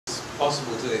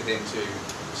possible to then to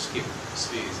skip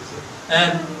spheres, is it?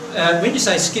 When you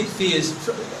say skip spheres,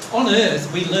 on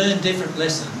Earth we learn different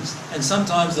lessons, and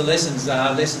sometimes the lessons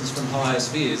are lessons from higher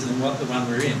spheres than what the one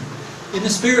we're in. In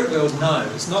the spirit world, no,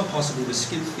 it's not possible to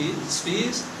skip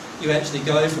spheres. You actually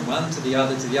go from one to the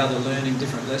other, learning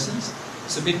different lessons.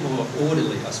 It's a bit more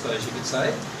orderly, I suppose you could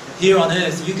say. Here on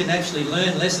Earth, you can actually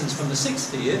learn lessons from the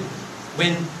sixth sphere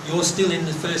when you're still in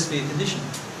the first sphere condition.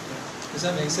 Does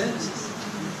that make sense?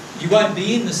 You won't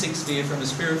be in the sixth sphere from a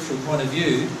spiritual point of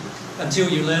view until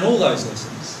you learn all those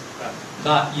lessons.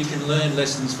 But you can learn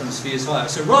lessons from spheres higher.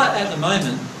 So right at the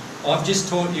moment, I've just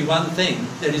taught you one thing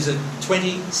that is a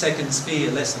 20-second sphere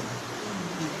lesson.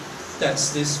 That's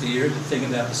this sphere, the thing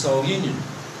about the soul union.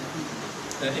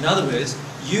 In other words,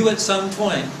 you at some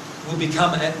point will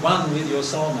become at one with your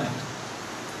soulmate.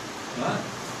 Right?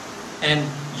 And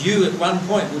you at one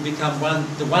point will become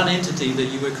the one entity that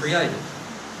you were created.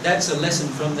 That's a lesson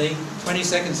from the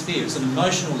 20-second sphere. It's an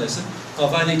emotional lesson.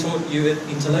 I've only taught you it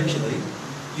intellectually.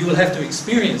 You will have to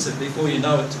experience it before you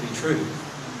know it to be true.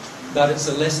 But it's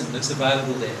a lesson that's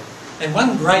available there. And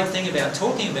one great thing about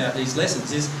talking about these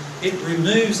lessons is it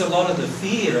removes a lot of the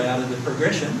fear out of the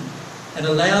progression and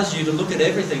allows you to look at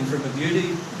everything from a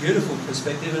beautiful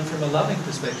perspective and from a loving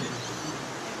perspective.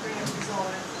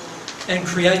 And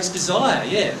creates desire,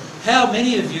 yeah. How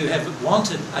many of you have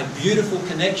wanted a beautiful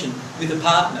connection with a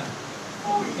partner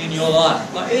in your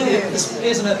life? Like,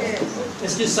 isn't it?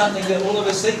 It's just something that all of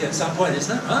us seek at some point,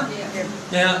 isn't it, right? Yeah.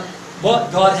 Now,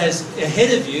 what God has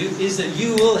ahead of you is that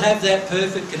you will have that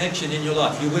perfect connection in your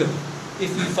life. You will.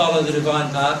 If you follow the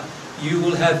divine path, you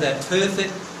will have that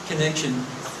perfect connection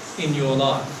in your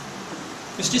life.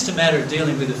 It's just a matter of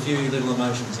dealing with a few little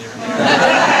emotions here and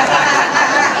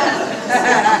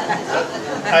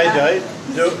Hey Jay,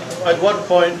 at what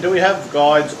point do we have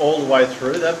guides all the way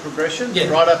through that progression? Yeah.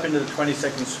 Right up into the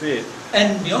 22nd sphere?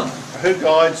 And beyond. Who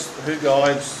guides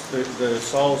the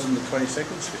souls in the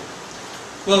 22nd sphere?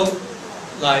 Well,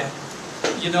 like,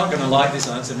 you're not going to like this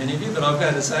answer, many of you, but I've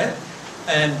got to say it.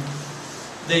 And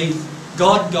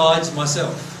God guides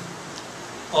myself.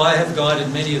 I have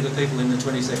guided many of the people in the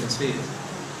 22nd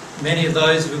sphere. Many of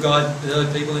those who guide the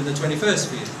people in the 21st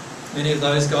sphere. Many of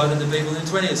those guided the people in the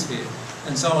 20th sphere.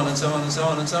 And so on and so on and so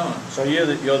on and so on. So you're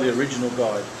the original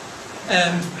guide?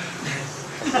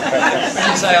 When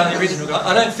you say I'm the original guide,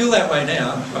 I don't feel that way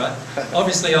now, right?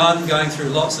 Obviously I'm going through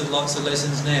lots and lots of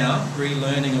lessons now,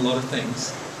 relearning a lot of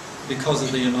things because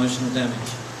of the emotional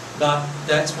damage. But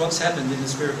that's what's happened in the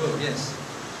spirit world, yes.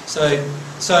 So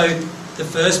the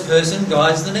first person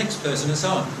guides the next person and so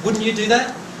on. Wouldn't you do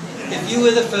that? If you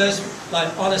were the first,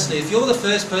 like honestly, if you're the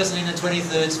first person in the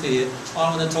 23rd sphere, I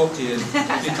want to talk to you.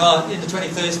 Because in the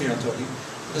 23rd sphere I'm talking.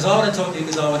 Because I want to talk to you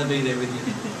because I want to be there with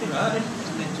you. Right?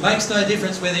 It makes no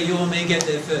difference whether you or me get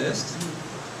there first.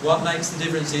 What makes the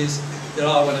difference is that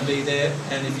I want to be there,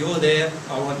 and if you're there,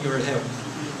 I want your help.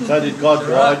 So did God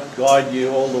guide you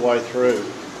all the way through?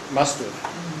 Must have.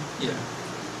 Yeah.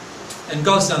 And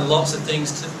God's done lots of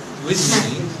things with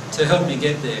me to help me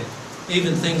get there.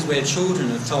 Even things where children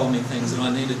have told me things that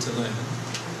I needed to learn.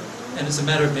 And it's a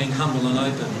matter of being humble and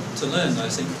open to learn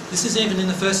those things. This is even in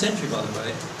the first century, by the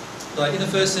way. Like in the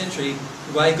first century,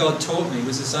 the way God taught me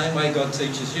was the same way God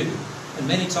teaches you. And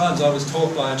many times I was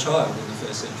taught by a child in the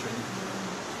first century.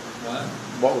 Right?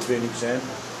 What would be an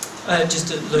example? Just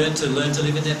to learn to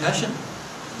live in their passion.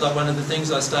 Like one of the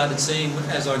things I started seeing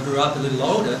as I grew up a little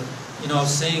older, you know, I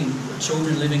was seeing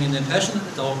children living in their passion,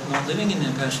 adults not living in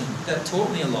their passion. That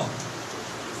taught me a lot.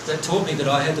 That taught me that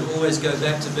I had to always go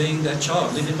back to being that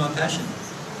child, live in my passion.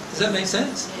 Does that make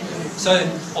sense? Yes. So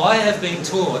I have been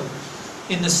taught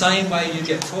in the same way you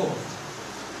get taught.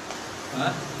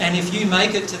 Right? And if you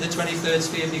make it to the 23rd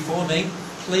sphere before me,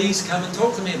 please come and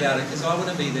talk to me about it because I want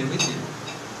to be there with you.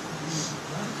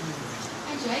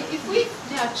 Hey Jay, if we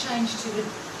now change to the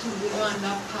divine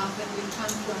love path that we've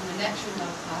come from, the natural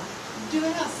love path, do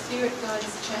our spirit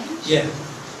guides change? Yeah.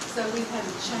 So we've had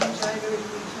a changeover if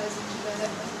we've chosen to go that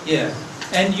way? Yeah.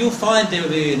 And you'll find there will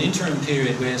be an interim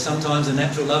period where sometimes the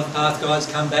natural love path guides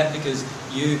come back because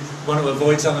you want to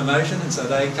avoid some emotion and so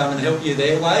they come and help you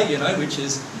their way, you know, which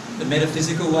is the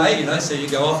metaphysical way, you know, so you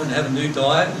go off and have a new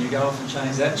diet and you go off and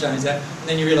change that, and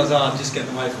then you realise, oh, I'm just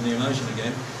getting away from the emotion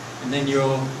again. And then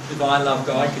your divine love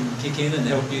guide can kick in and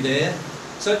help you there.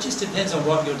 So it just depends on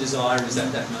what your desire is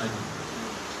at that moment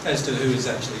as to who is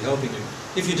actually helping you.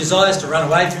 If your desire is to run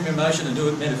away from your emotion and do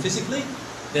it metaphysically,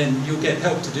 then you'll get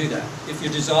help to do that. If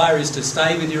your desire is to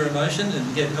stay with your emotion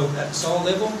and get help at soul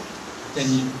level,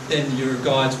 then your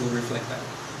guides will reflect that.